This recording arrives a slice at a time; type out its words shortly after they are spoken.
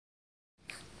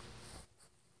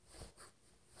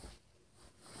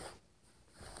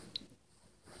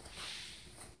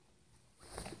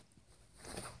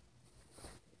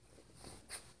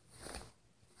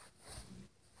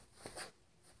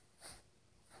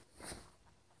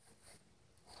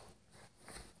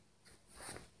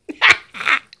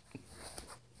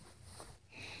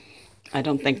I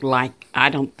don't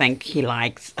think he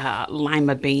likes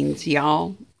lima beans,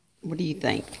 y'all. What do you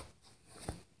think?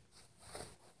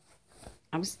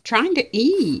 I was trying to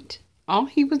eat. All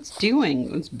he was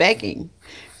doing was begging.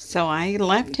 So I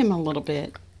left him a little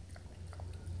bit.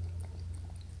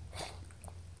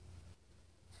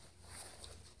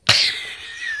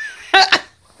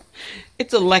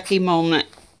 It's a lucky moment.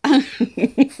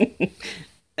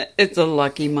 It's a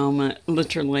lucky moment,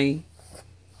 literally.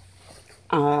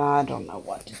 I don't know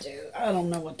what to do. I don't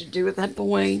know what to do with that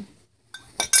boy.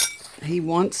 He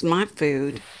wants my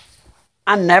food.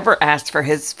 I never asked for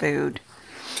his food.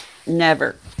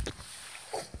 Never.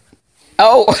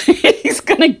 Oh, he's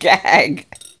gonna gag.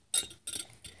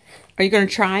 Are you gonna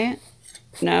try it?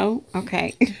 No?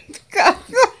 Okay.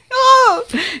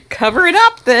 Cover it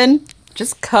up then.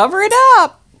 Just cover it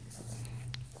up.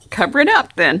 Cover it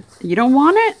up then. You don't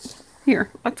want it?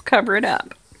 Here, let's cover it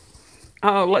up.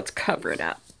 Oh, let's cover it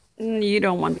up. You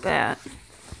don't want that.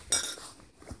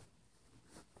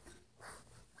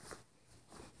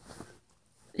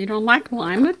 You don't like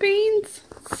lima beans?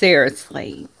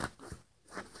 Seriously.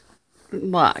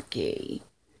 Lucky.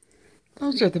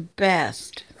 Those are the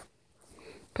best.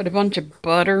 Put a bunch of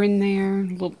butter in there, a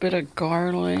little bit of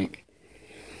garlic.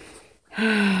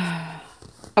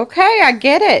 Okay, I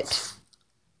get it.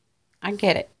 I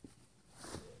get it.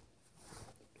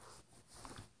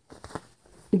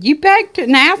 You begged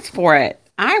and asked for it.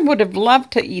 I would have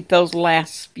loved to eat those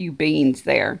last few beans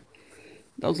there.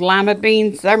 Those lima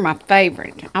beans, they're my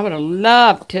favorite. I would have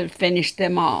loved to finish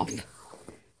them off.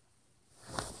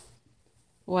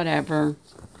 Whatever.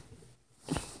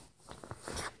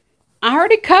 I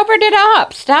already covered it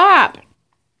up. Stop.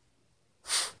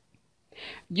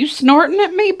 You snorting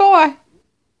at me, boy?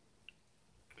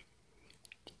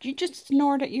 Did you just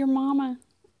snort at your mama?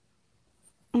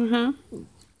 Uh-huh.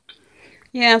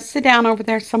 Yeah, sit down over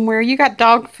there somewhere. You got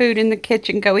dog food in the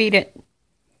kitchen. Go eat it.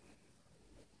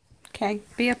 Okay,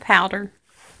 be a powder.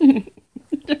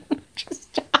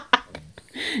 Just stop.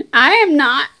 I am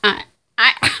not.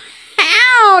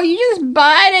 Ow! You just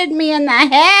butted me in the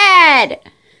head.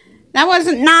 That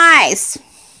wasn't nice.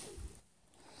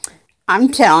 I'm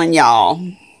telling y'all,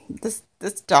 this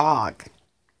dog,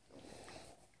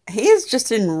 he is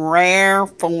just in rare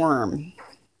form.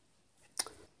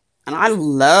 And I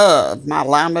love my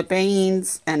lima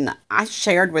beans, and I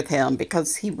shared with him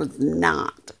because he was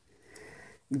not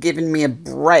giving me a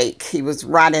break. He was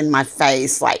right in my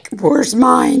face like, where's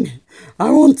mine?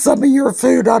 I want some of your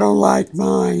food. I don't like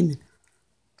mine.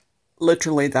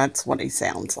 Literally, that's what he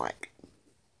sounds like.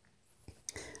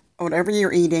 Whatever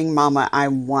you're eating, Mama, I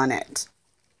want it.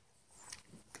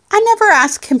 I never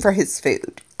ask him for his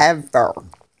food, ever.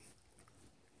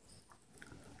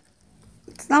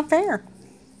 It's not fair.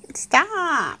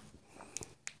 Stop.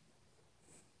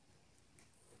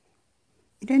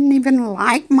 You didn't even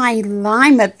like my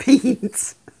lima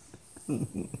beans.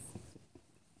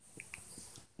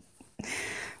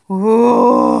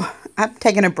 Ooh, I'm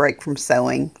taking a break from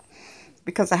sewing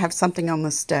because I have something on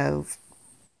the stove.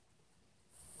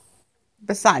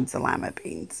 Besides the lima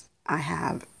beans, I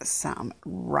have some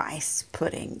rice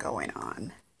pudding going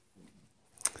on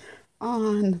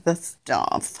the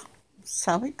stove.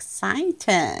 So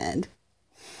excited.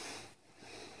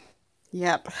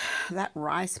 Yep, that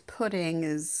rice pudding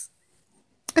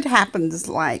it happens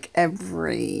like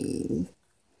every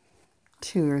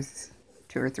two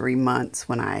or 3 months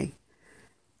when I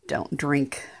don't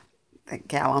drink a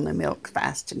gallon of milk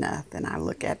fast enough, and I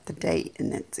look at the date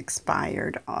and it's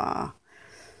expired.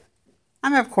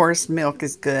 Of course, milk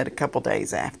is good a couple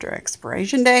days after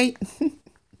expiration date,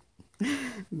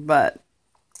 but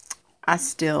I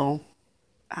still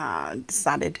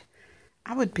decided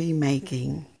I would be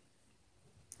making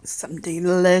some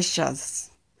delicious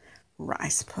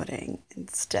rice pudding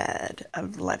instead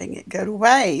of letting it go to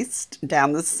waste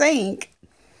down the sink.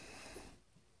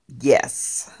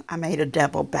 Yes, I made a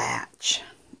double batch.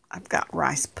 I've got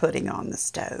rice pudding on the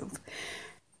stove.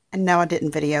 And no, I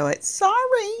didn't video it.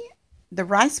 Sorry. The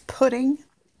rice pudding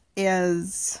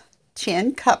is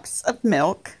 10 cups of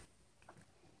milk,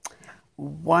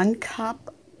 1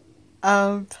 cup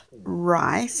of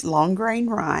rice, long grain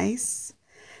rice,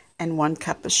 and 1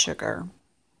 cup of sugar.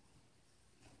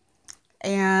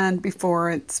 And before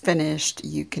it's finished,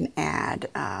 you can add,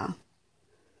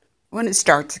 when it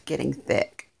starts getting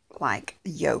thick, like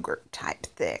yogurt type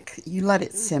thick, you let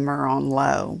it simmer on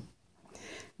low.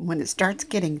 When it starts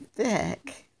getting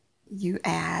thick, you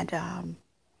add,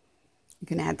 you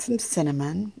can add some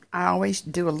cinnamon. I always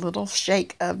do a little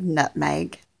shake of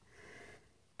nutmeg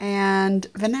and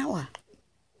vanilla.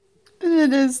 And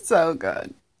it is so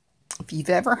good. If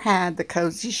you've ever had the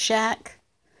Cozy Shack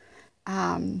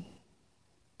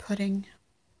pudding,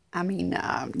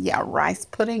 yeah, rice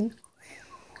pudding,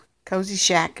 Cozy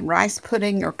Shack rice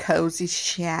pudding or Cozy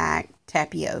Shack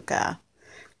tapioca,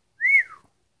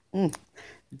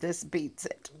 this beats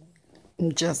it.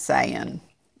 I'm just saying.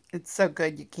 It's so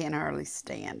good you can't hardly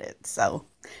stand it. So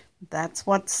that's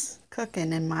what's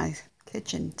cooking in my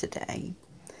kitchen today.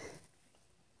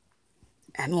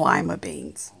 And lima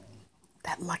beans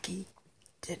that Lucky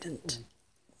didn't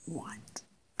want.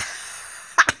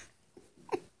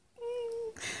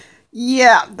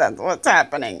 Yeah, that's what's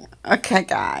happening. Okay,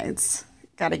 guys.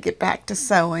 Got to get back to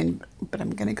sewing, but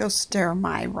I'm going to go stir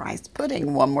my rice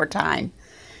pudding one more time.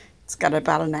 It's got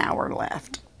about an hour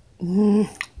left.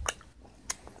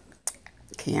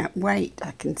 Can't wait.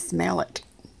 I can smell it.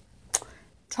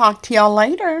 Talk to y'all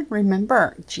later.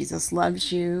 Remember, Jesus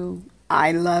loves you.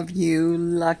 I love you.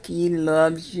 Lucky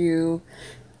loves you.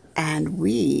 And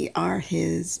we are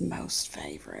his most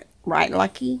favorite. Right,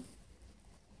 Lucky?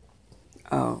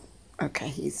 Oh, okay.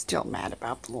 He's still mad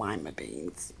about the lima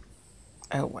beans.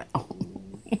 Oh, well.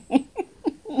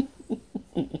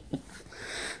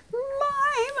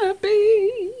 Lima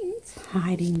beans.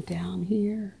 Hiding down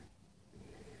here.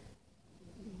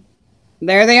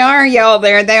 There they are, y'all.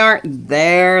 There they are.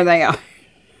 There they are.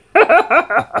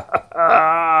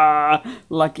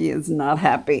 Lucky is not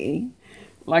happy.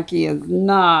 Lucky is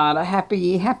not a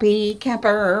happy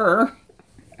camper.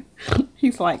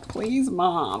 He's like, please,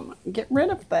 Mom, get rid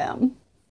of them.